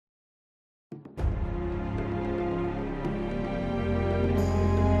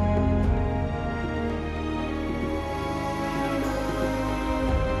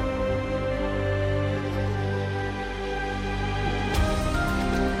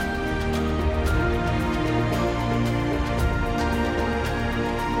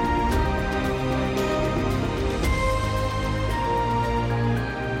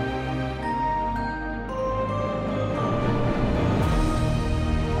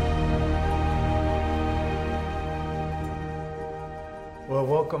Well,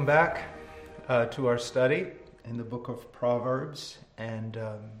 welcome back to our study in the book of Proverbs, and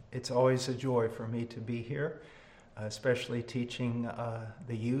it's always a joy for me to be here, especially teaching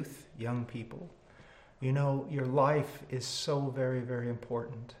the youth, young people. You know, your life is so very, very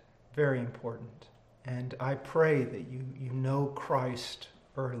important, and I pray that you know Christ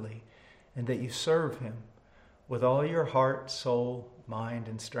early and that you serve Him with all your heart, soul, mind,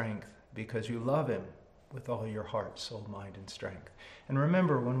 and strength, because you love Him with all your heart, soul, mind, and strength. And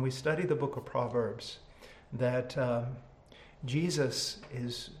remember, when we study the book of Proverbs, that Jesus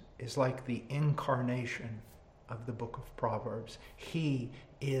is like the incarnation of the book of Proverbs. He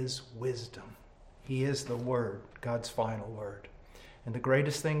is wisdom. He is the Word, God's final Word. And the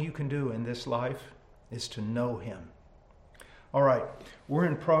greatest thing you can do in this life is to know Him. All right, we're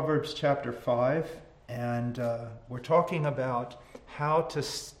in Proverbs chapter 5, and we're talking about how to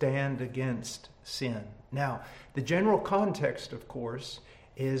stand against sin. Now, the general context, of course,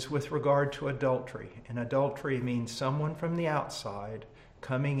 is with regard to adultery. And adultery means someone from the outside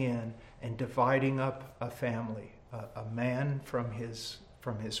coming in and dividing up a family, a man from his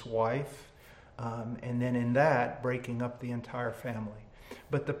wife, and then in that, breaking up the entire family.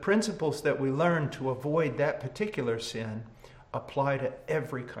 But the principles that we learn to avoid that particular sin apply to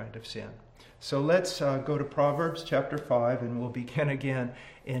every kind of sin. So let's go to Proverbs chapter 5, and we'll begin again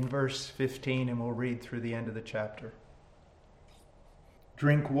in verse 15, and we'll read through the end of the chapter.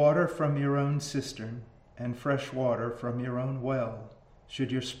 Drink water from your own cistern, and fresh water from your own well.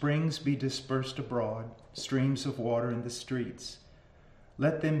 Should your springs be dispersed abroad, streams of water in the streets,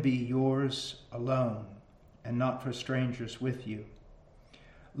 let them be yours alone, and not for strangers with you.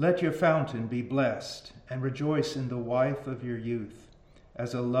 Let your fountain be blessed, and rejoice in the wife of your youth.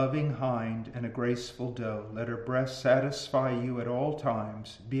 As a loving hind and a graceful doe, let her breast satisfy you at all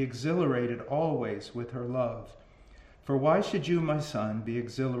times. Be exhilarated always with her love. For why should you, my son, be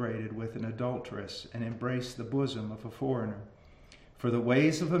exhilarated with an adulteress and embrace the bosom of a foreigner? For the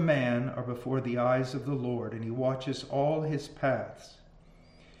ways of a man are before the eyes of the Lord, and He watches all his paths.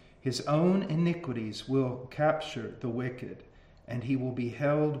 His own iniquities will capture the wicked, and he will be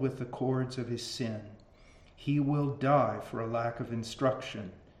held with the cords of his sin. He will die for a lack of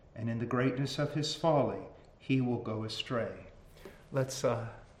instruction, and in the greatness of his folly, he will go astray. Let's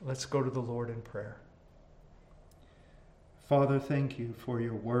go to the Lord in prayer. Father, thank you for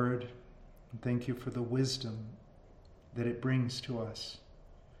your word, and thank you for the wisdom that it brings to us.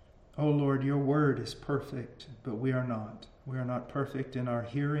 Oh Lord, your word is perfect, but we are not. We are not perfect in our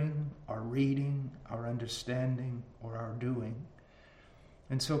hearing, our reading, our understanding, or our doing.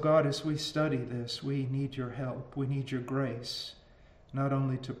 And so, God, as we study this, we need your help. We need your grace, not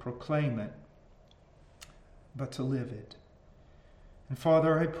only to proclaim it, but to live it. And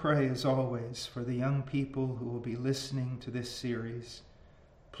Father, I pray, as always, for the young people who will be listening to this series.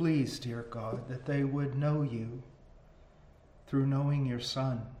 Please, dear God, that they would know you through knowing your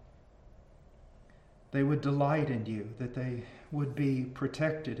Son. They would delight in you, that they would be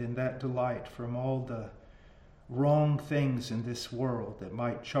protected in that delight from all the wrong things in this world that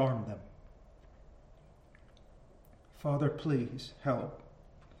might charm them. Father, please help.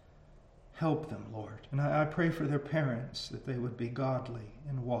 Help them, Lord. And I pray for their parents, that they would be godly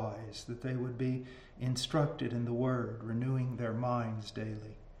and wise, that they would be instructed in the Word, renewing their minds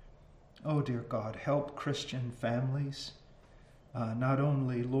daily. Oh, dear God, help Christian families, not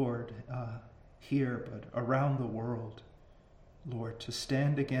only, Lord, here, but around the world, Lord, to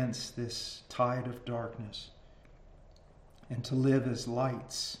stand against this tide of darkness, and to live as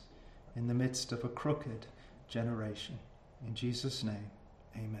lights in the midst of a crooked generation. In Jesus' name,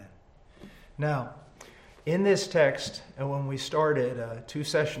 amen. Now, in this text, and when we started 2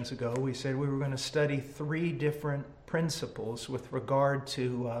 sessions ago, we said we were going to study 3 different principles with regard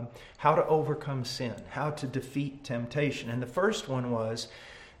to how to overcome sin, how to defeat temptation. And the first one was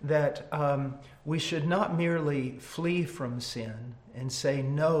that we should not merely flee from sin and say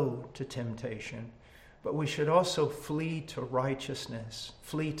no to temptation, but we should also flee to righteousness,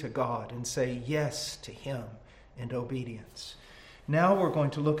 flee to God, and say yes to Him in obedience. Now we're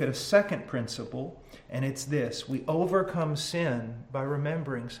going to look at a second principle, and it's this. We overcome sin by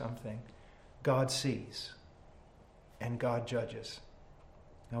remembering something. God sees, and God judges.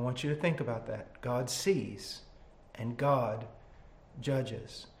 I want you to think about that. God sees, and God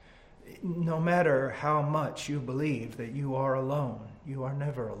judges. No matter how much you believe that you are alone, you are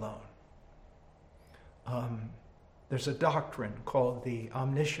never alone. There's a doctrine called the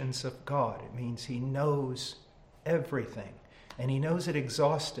omniscience of God. It means He knows everything, and He knows it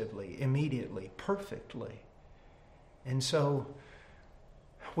exhaustively, immediately, perfectly. And so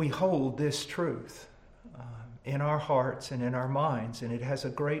we hold this truth. in our hearts and in our minds, and it has a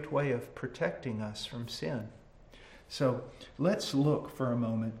great way of protecting us from sin. So let's look for a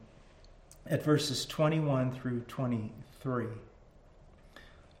moment at verses 21 through 23.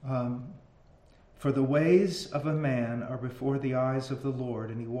 For the ways of a man are before the eyes of the Lord,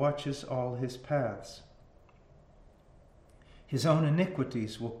 and he watches all his paths. His own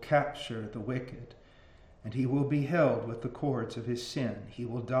iniquities will capture the wicked, and he will be held with the cords of his sin. He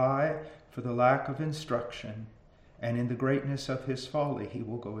will die for the lack of instruction, and in the greatness of his folly he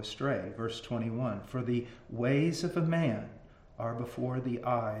will go astray. Verse 21, for the ways of a man are before the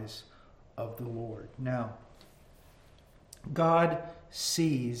eyes of the Lord. Now, God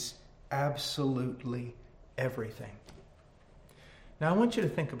sees absolutely everything. Now, I want you to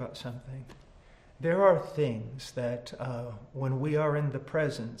think about something. There are things that when we are in the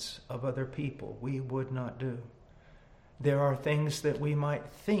presence of other people, we would not do. There are things that we might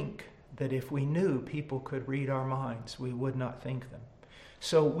think that if we knew people could read our minds, we would not think them.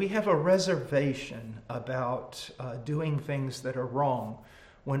 So we have a reservation about doing things that are wrong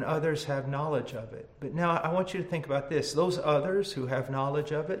when others have knowledge of it. But now I want you to think about this. Those others who have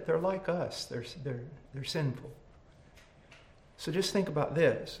knowledge of it, they're like us. They're sinful. So just think about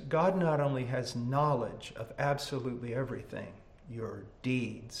this. God not only has knowledge of absolutely everything, your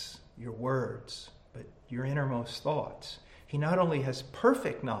deeds, your words, but your innermost thoughts. He not only has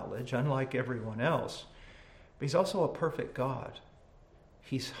perfect knowledge, unlike everyone else, but he's also a perfect God.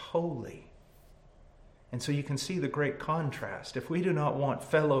 He's holy. And so you can see the great contrast. If we do not want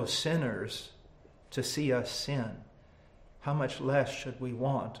fellow sinners to see us sin, how much less should we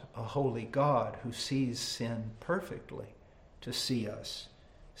want a holy God who sees sin perfectly to see us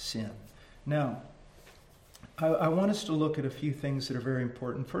sin? Now, I want us to look at a few things that are very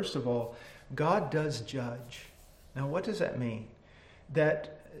important. First of all, God does judge. Now, what does that mean?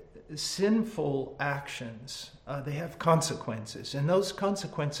 That sinful actions, they have consequences, and those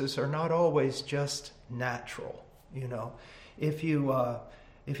consequences are not always just natural. You know, if you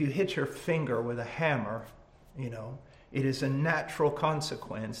hit your finger with a hammer, it is a natural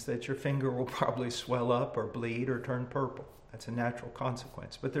consequence that your finger will probably swell up or bleed or turn purple. That's a natural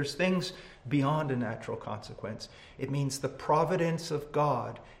consequence. But there's things beyond a natural consequence. It means the providence of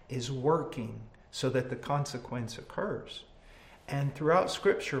God is working so that the consequence occurs. And throughout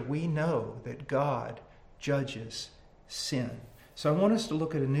Scripture, we know that God judges sin. So I want us to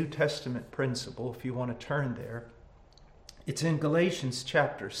look at a New Testament principle, if you want to turn there. It's in Galatians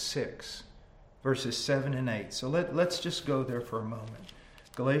chapter 6, verses 7 and 8. So let's just go there for a moment.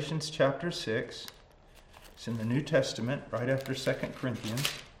 Galatians chapter 6. It's in the New Testament, right after 2 Corinthians,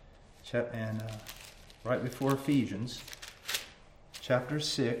 and right before Ephesians, chapter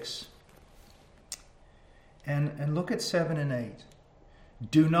 6. And look at 7 and 8.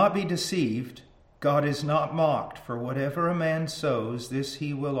 Do not be deceived. God is not mocked. For whatever a man sows, this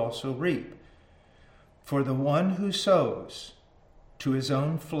he will also reap. For the one who sows to his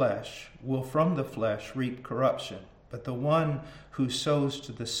own flesh will from the flesh reap corruption. But the one who sows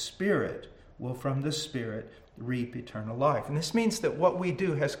to the Spirit will from the Spirit reap eternal life. And this means that what we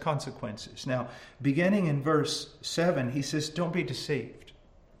do has consequences. Now, beginning in verse 7, he says, don't be deceived.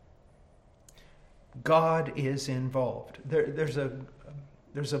 God is involved. There's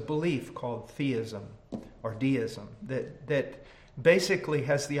a belief called theism or deism that basically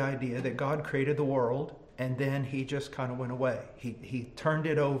has the idea that God created the world and then he just kind of went away. He turned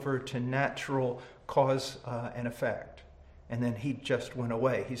it over to natural cause and effect. And then he just went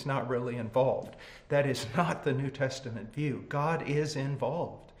away. He's not really involved. That is not the New Testament view. God is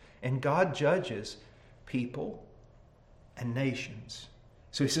involved. And God judges people and nations.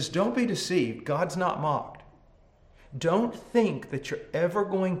 So he says, don't be deceived. God's not mocked. Don't think that you're ever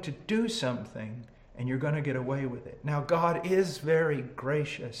going to do something and you're going to get away with it. Now, God is very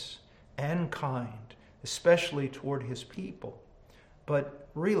gracious and kind, especially toward his people. But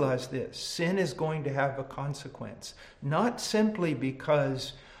realize this, sin is going to have a consequence, not simply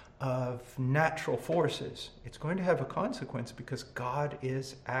because of natural forces. It's going to have a consequence because God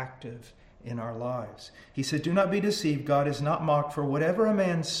is active in our lives. He said, do not be deceived. God is not mocked. For whatever a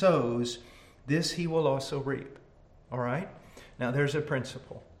man sows, this he will also reap. All right? Now, there's a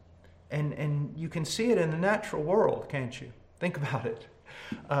principle. And you can see it in the natural world, can't you? Think about it.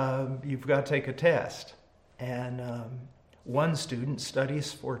 You've got to take a test. And one student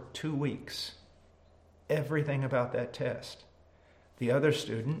studies for 2 weeks, everything about that test. The other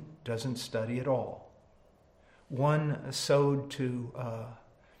student doesn't study at all. One sowed to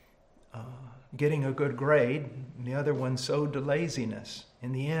getting a good grade, and the other one sowed to laziness.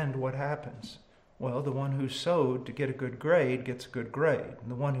 In the end, what happens? Well, the one who sowed to get a good grade gets a good grade. And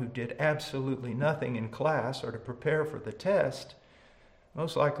the one who did absolutely nothing in class or to prepare for the test,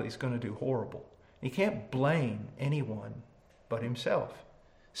 most likely is going to do horrible. He can't blame anyone but himself.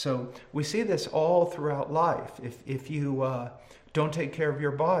 So we see this all throughout life. If you don't take care of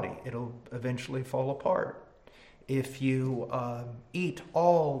your body, it'll eventually fall apart. If you eat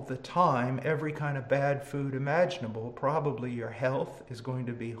all the time every kind of bad food imaginable, probably your health is going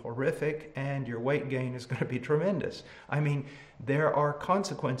to be horrific and your weight gain is going to be tremendous. I mean, there are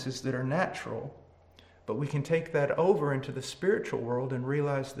consequences that are natural, but we can take that over into the spiritual world and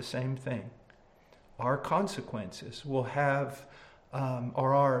realize the same thing. Our consequences will have,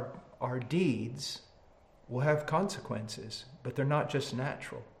 or our deeds will have consequences, but they're not just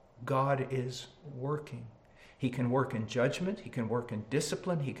natural. God is working. He can work in judgment. He can work in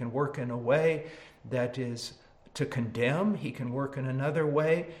discipline. He can work in a way that is to condemn. He can work in another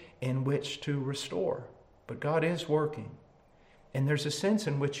way in which to restore. But God is working. And there's a sense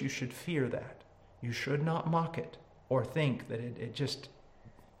in which you should fear that. You should not mock it or think that it just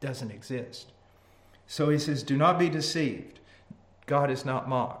doesn't exist. So he says, do not be deceived. God is not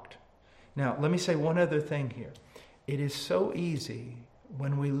mocked. Now, let me say one other thing here. It is so easy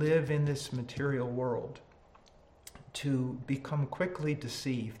when we live in this material world to become quickly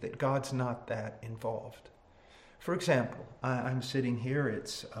deceived that God's not that involved. For example, I'm sitting here,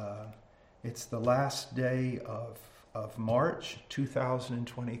 it's the last day of March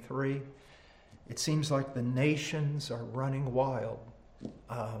 2023. It seems like the nations are running wild,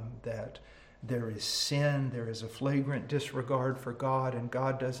 that there is sin, there is a flagrant disregard for God, and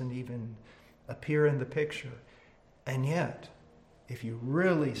God doesn't even appear in the picture. And yet, if you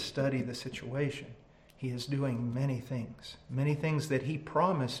really study the situation, He is doing many things that He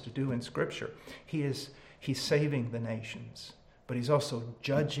promised to do in Scripture. He's saving the nations, but He's also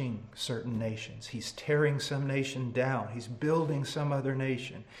judging certain nations. He's tearing some nation down. He's building some other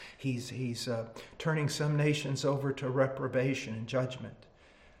nation. He's turning some nations over to reprobation and judgment.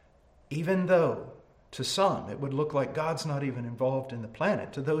 Even though, to some, it would look like God's not even involved in the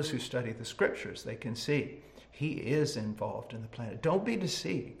planet, to those who study the Scriptures, they can see He is involved in the planet. Don't be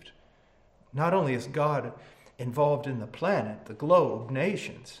deceived. Not only is God involved in the planet, the globe,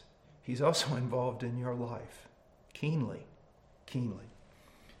 nations, He's also involved in your life, keenly.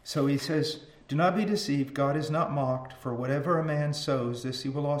 So he says, do not be deceived, God is not mocked, for whatever a man sows, this he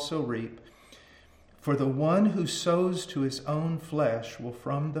will also reap. For the one who sows to his own flesh will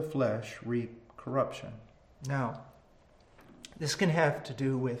from the flesh reap corruption. Now, this can have to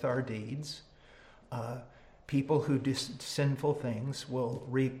do with our deeds. People who do sinful things will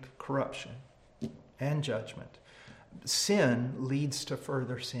reap corruption and judgment. Sin leads to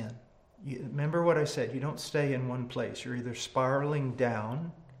further sin. Remember what I said, you don't stay in one place. You're either spiraling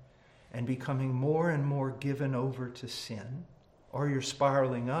down and becoming more and more given over to sin, or you're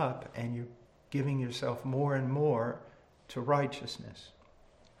spiraling up and you're giving yourself more and more to righteousness.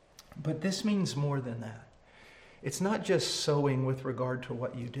 But this means more than that. It's not just sowing with regard to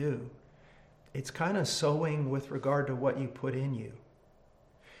what you do. It's kind of sowing with regard to what you put in you.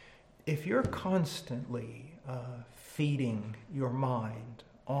 If you're constantly feeding your mind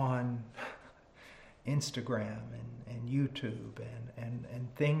on Instagram and YouTube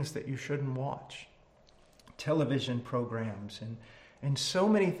and things that you shouldn't watch, television programs and so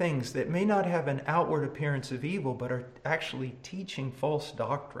many things that may not have an outward appearance of evil, but are actually teaching false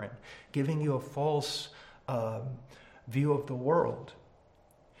doctrine, giving you a false view of the world.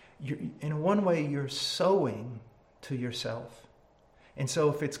 In one way, you're sowing to yourself. And so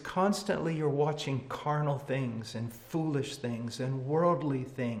if it's constantly you're watching carnal things and foolish things and worldly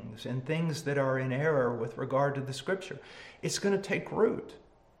things and things that are in error with regard to the Scripture, it's going to take root.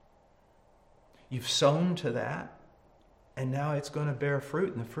 You've sown to that, and now it's going to bear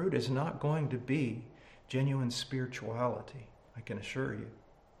fruit, and the fruit is not going to be genuine spirituality, I can assure you.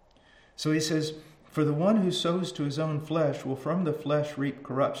 So he says, for the one who sows to his own flesh will from the flesh reap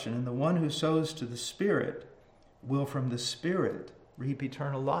corruption, and the one who sows to the Spirit will from the Spirit reap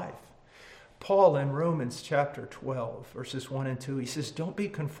eternal life. Paul in Romans chapter 12, verses 1 and 2, he says, don't be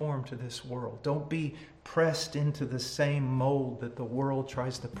conformed to this world. Don't be pressed into the same mold that the world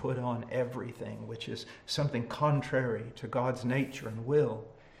tries to put on everything, which is something contrary to God's nature and will.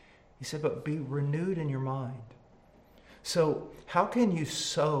 He said, but be renewed in your mind. So how can you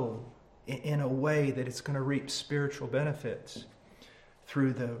sow in a way that it's going to reap spiritual benefits?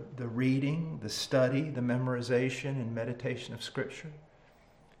 Through the reading, the study, the memorization and meditation of Scripture,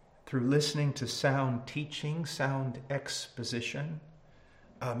 through listening to sound teaching, sound exposition,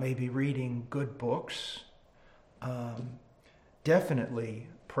 maybe reading good books, definitely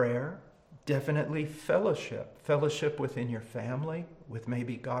prayer, Definitely fellowship. Fellowship within your family, with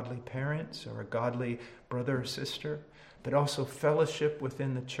maybe godly parents or a godly brother or sister, but also fellowship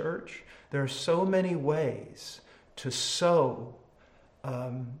within the church. There are so many ways to sow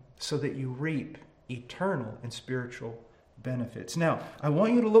so that you reap eternal and spiritual benefits. Now, I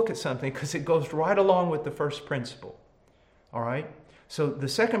want you to look at something because it goes right along with the first principle. All right? So the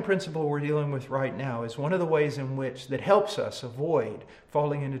second principle we're dealing with right now is one of the ways in which that helps us avoid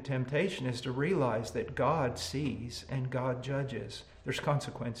falling into temptation is to realize that God sees and God judges. There's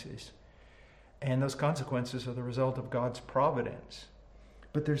consequences. And those consequences are the result of God's providence.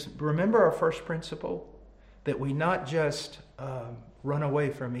 But remember our first principle? That we not just run away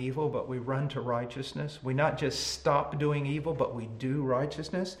from evil, but we run to righteousness. We not just stop doing evil, but we do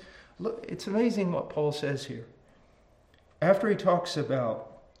righteousness. Look, it's amazing what Paul says here. After he talks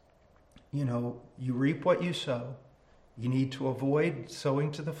about, you reap what you sow, you need to avoid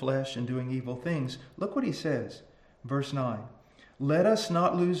sowing to the flesh and doing evil things. Look what he says, verse 9. Let us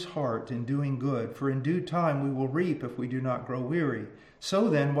not lose heart in doing good, for in due time we will reap if we do not grow weary.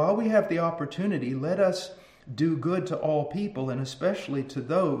 So then, while we have the opportunity, let us do good to all people, and especially to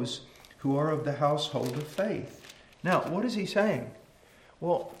those who are of the household of faith. Now, what is he saying?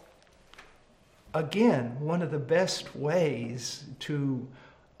 Well, again, one of the best ways to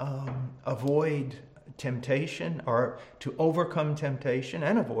avoid temptation, or to overcome temptation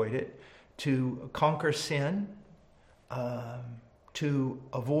and avoid it, to conquer sin, to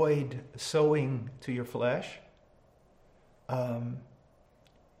avoid sowing to your flesh,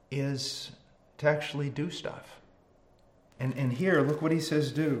 is to actually do stuff. And here, look what he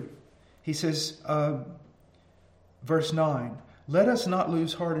says do. He says, verse 9, let us not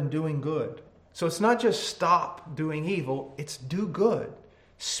lose heart in doing good. So it's not just stop doing evil, it's do good.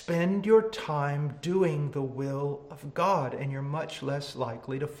 Spend your time doing the will of God, and you're much less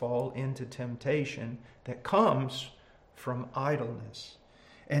likely to fall into temptation that comes from idleness.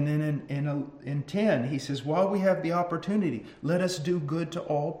 And then in 10, he says, while we have the opportunity, let us do good to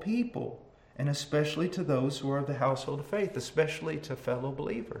all people, and especially to those who are of the household of faith, especially to fellow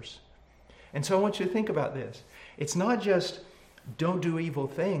believers. And so I want you to think about this. It's not just don't do evil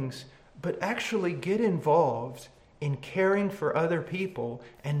things, but actually get involved in caring for other people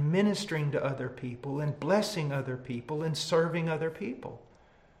and ministering to other people and blessing other people and serving other people.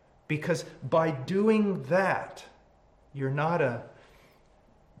 Because by doing that, you're not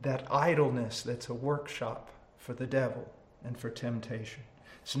that idleness that's a workshop for the devil and for temptation.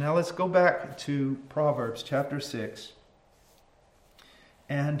 So now let's go back to Proverbs chapter 6.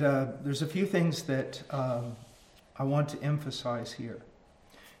 And there's a few things that I want to emphasize here.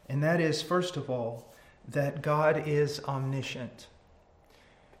 And that is, first of all, that God is omniscient.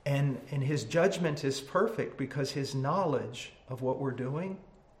 And his judgment is perfect because his knowledge of what we're doing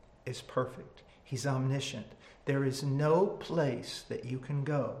is perfect. He's omniscient. There is no place that you can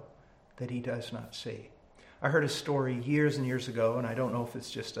go that he does not see. I heard a story years and years ago, and I don't know if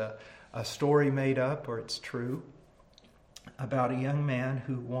it's just a story made up or it's true, about a young man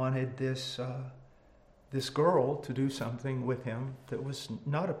who wanted this girl to do something with him that was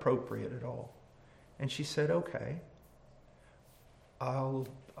not appropriate at all. And she said, okay, I'll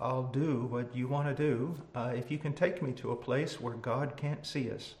do what you want to do if you can take me to a place where God can't see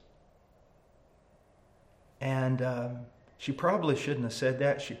us. And she probably shouldn't have said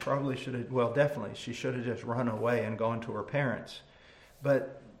that. She probably should have, well, definitely, she should have just run away and gone to her parents.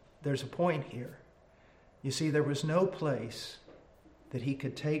 But there's a point here. You see, there was no place that he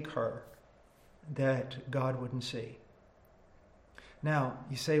could take her that God wouldn't see. Now,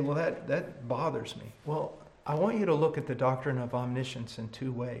 you say, well, that bothers me. Well, I want you to look at the doctrine of omniscience in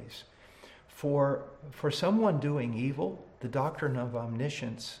two ways. For someone doing evil, the doctrine of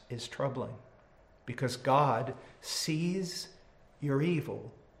omniscience is troubling because God sees your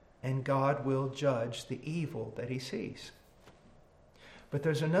evil and God will judge the evil that he sees. But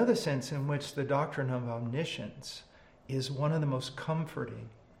there's another sense in which the doctrine of omniscience is one of the most comforting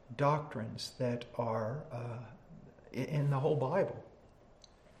doctrines that are in the whole Bible.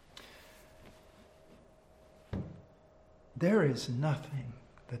 There is nothing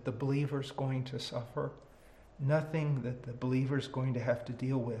that the believer's going to suffer, nothing that the believer's going to have to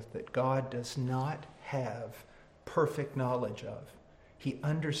deal with that God does not have perfect knowledge of. He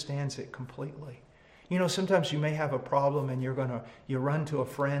understands it completely. You know, sometimes you may have a problem and you run to a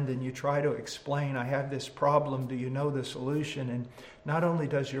friend and you try to explain, I have this problem, do you know the solution? And not only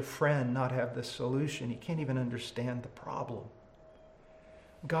does your friend not have the solution, he can't even understand the problem.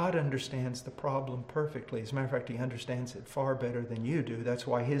 God understands the problem perfectly. As a matter of fact, he understands it far better than you do. That's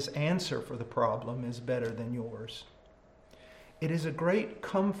why his answer for the problem is better than yours. It is a great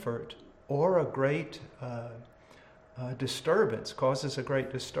comfort or a great disturbance, causes a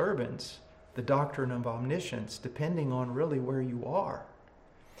great disturbance, the doctrine of omniscience, depending on really where you are.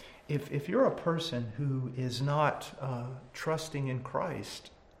 If you're a person who is not trusting in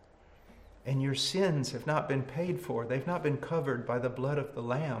Christ, and your sins have not been paid for, they've not been covered by the blood of the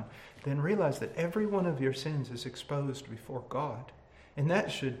Lamb, then realize that every one of your sins is exposed before God. And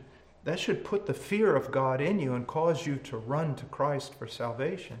that should put the fear of God in you and cause you to run to Christ for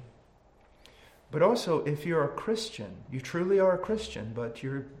salvation. But also, if you're a Christian, you truly are a Christian, but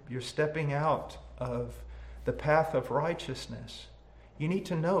you're stepping out of the path of righteousness, you need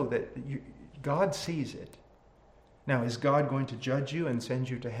to know that God sees it. Now, is God going to judge you and send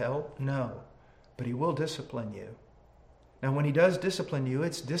you to hell? No, but He will discipline you. Now, when He does discipline you,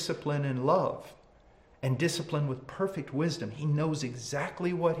 it's discipline in love and discipline with perfect wisdom. He knows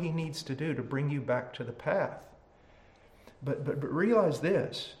exactly what He needs to do to bring you back to the path. But realize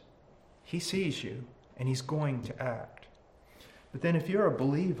this, He sees you and He's going to act. But then if you're a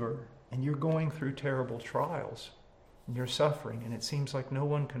believer and you're going through terrible trials, and you're suffering, and it seems like no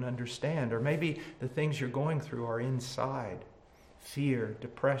one can understand, or maybe the things you're going through are inside, fear,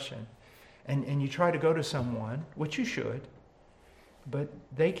 depression, and you try to go to someone, which you should, but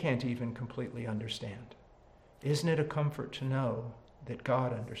they can't even completely understand. Isn't it a comfort to know that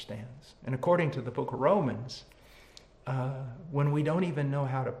God understands? And according to the book of Romans, when we don't even know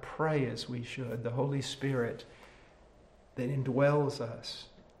how to pray as we should, the Holy Spirit that indwells us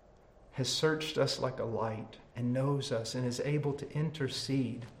has searched us like a light and knows us and is able to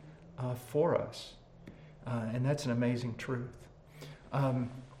intercede for us. And that's an amazing truth. I'll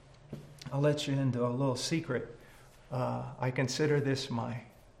let you into a little secret. I consider this my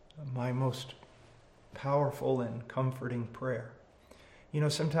most powerful and comforting prayer. You know,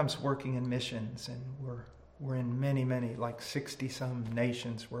 sometimes working in missions, and we're in many, like 60-some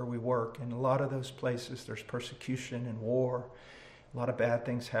nations where we work, and a lot of those places there's persecution and war, a lot of bad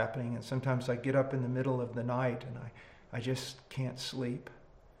things happening, and sometimes I get up in the middle of the night and I just can't sleep.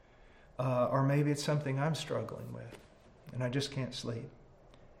 Or maybe it's something I'm struggling with, and I just can't sleep.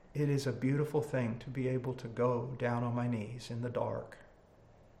 It is a beautiful thing to be able to go down on my knees in the dark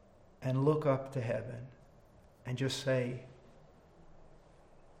and look up to heaven and just say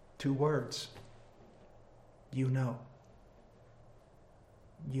 2 words. You know.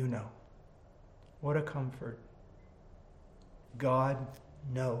 You know. What a comfort. God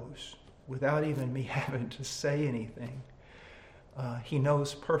knows, without even me having to say anything. He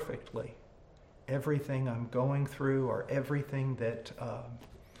knows perfectly everything I'm going through, or everything that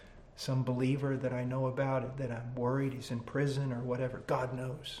some believer that I know about, that I'm worried he's in prison or whatever. God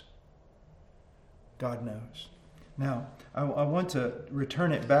knows. God knows. Now, I want to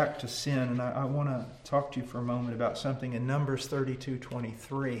return it back to sin, and I want to talk to you for a moment about something in Numbers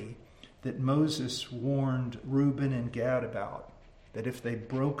 32:23 that Moses warned Reuben and Gad about, that if they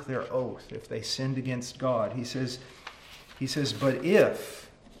broke their oath, if they sinned against God, he says, but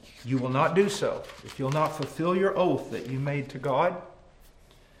if you will not do so, if you'll not fulfill your oath that you made to God,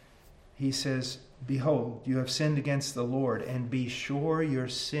 he says, behold, you have sinned against the Lord, and be sure your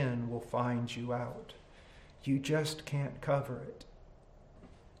sin will find you out. You just can't cover it.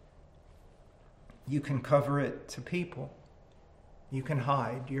 You can cover it to people. You can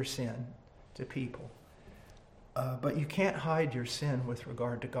hide your sin to people. But you can't hide your sin with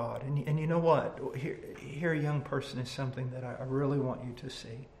regard to God. And you know what? Here, young person, is something that I really want you to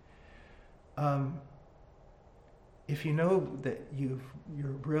see. If you know that you're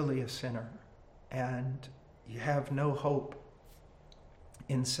really a sinner and you have no hope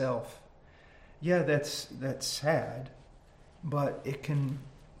in self, yeah, that's sad, but it can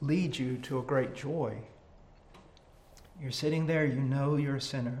lead you to a great joy. You're sitting there, you know you're a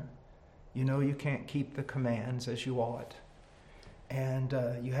sinner. You know you can't keep the commands as you ought. And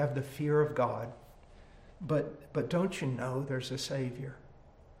you have the fear of God. But don't you know there's a Savior?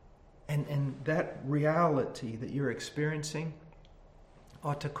 And that reality that you're experiencing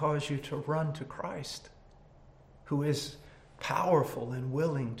ought to cause you to run to Christ, who is powerful and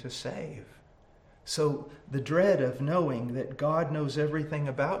willing to save. So the dread of knowing that God knows everything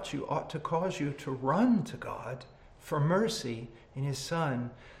about you ought to cause you to run to God for mercy in His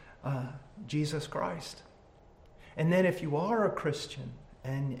Son, Jesus Christ. And then if you are a Christian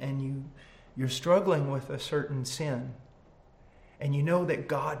and you're struggling with a certain sin, and you know that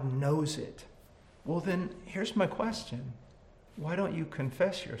God knows it, well then, here's my question. Why don't you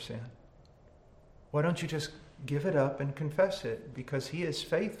confess your sin? Why don't you just give it up and confess it? Because He is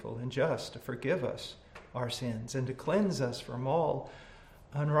faithful and just to forgive us our sins and to cleanse us from all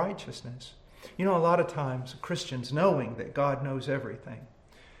unrighteousness. You know, a lot of times Christians, knowing that God knows everything,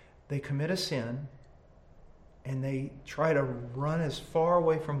 they commit a sin and they try to run as far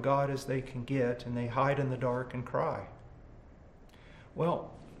away from God as they can get, and they hide in the dark and cry.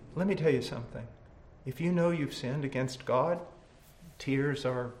 Well, let me tell you something. If you know you've sinned against God, tears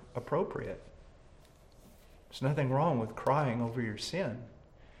are appropriate. There's nothing wrong with crying over your sin.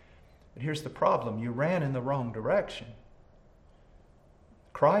 But here's the problem. You ran in the wrong direction.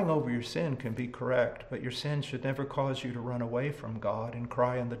 Crying over your sin can be correct, but your sin should never cause you to run away from God and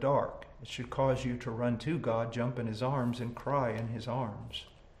cry in the dark. It should cause you to run to God, jump in His arms, and cry in His arms,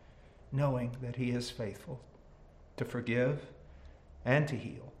 knowing that He is faithful to forgive and to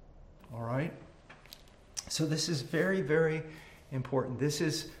heal. All right? So this is very, very important. This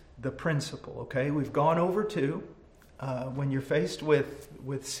is the principle, okay? We've gone over to when you're faced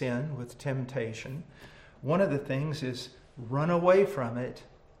with sin, with temptation, one of the things is run away from it,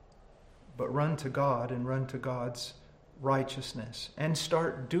 but run to God and run to God's righteousness and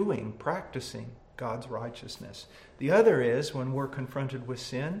start practicing God's righteousness. The other is when we're confronted with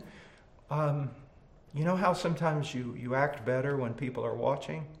sin, you know how sometimes you act better when people are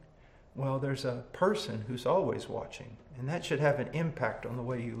watching? Well, there's a person who's always watching, and that should have an impact on the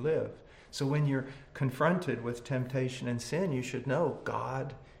way you live. So when you're confronted with temptation and sin, you should know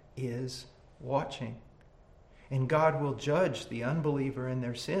God is watching. And God will judge the unbeliever in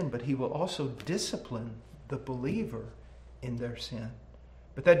their sin, but He will also discipline the believer in their sin.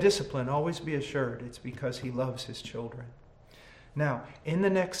 But that discipline, always be assured, it's because He loves His children. Now, in the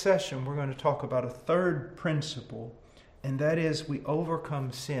next session, we're going to talk about a third principle, and that is we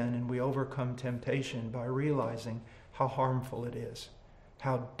overcome sin and we overcome temptation by realizing how harmful it is,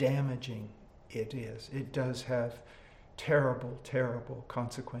 how damaging it is. It does have terrible, terrible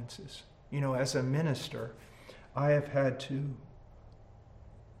consequences. You know, as a minister, I have had to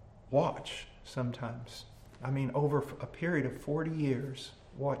watch sometimes, over a period of 40 years,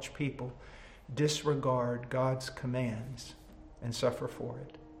 watch people disregard God's commands and suffer for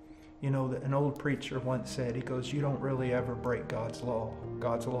it. You know, an old preacher once said, he goes, you don't really ever break God's law.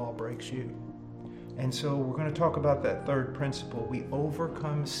 God's law breaks you. And so we're going to talk about that third principle. We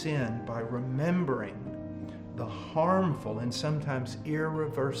overcome sin by remembering the harmful and sometimes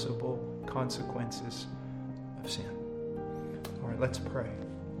irreversible consequences of sin. All right, let's pray.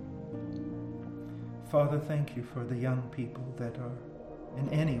 Father, thank you for the young people that are,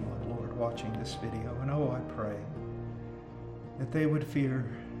 and anyone, Lord, watching this video. And I pray that they would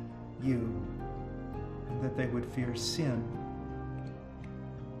fear you and that they would fear sin.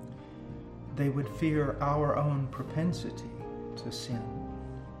 They would fear our own propensity to sin.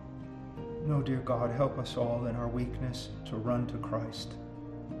 No, dear God, help us all in our weakness to run to Christ,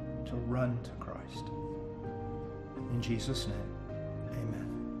 to run to Christ. In Jesus' name,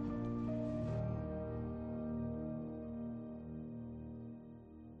 amen.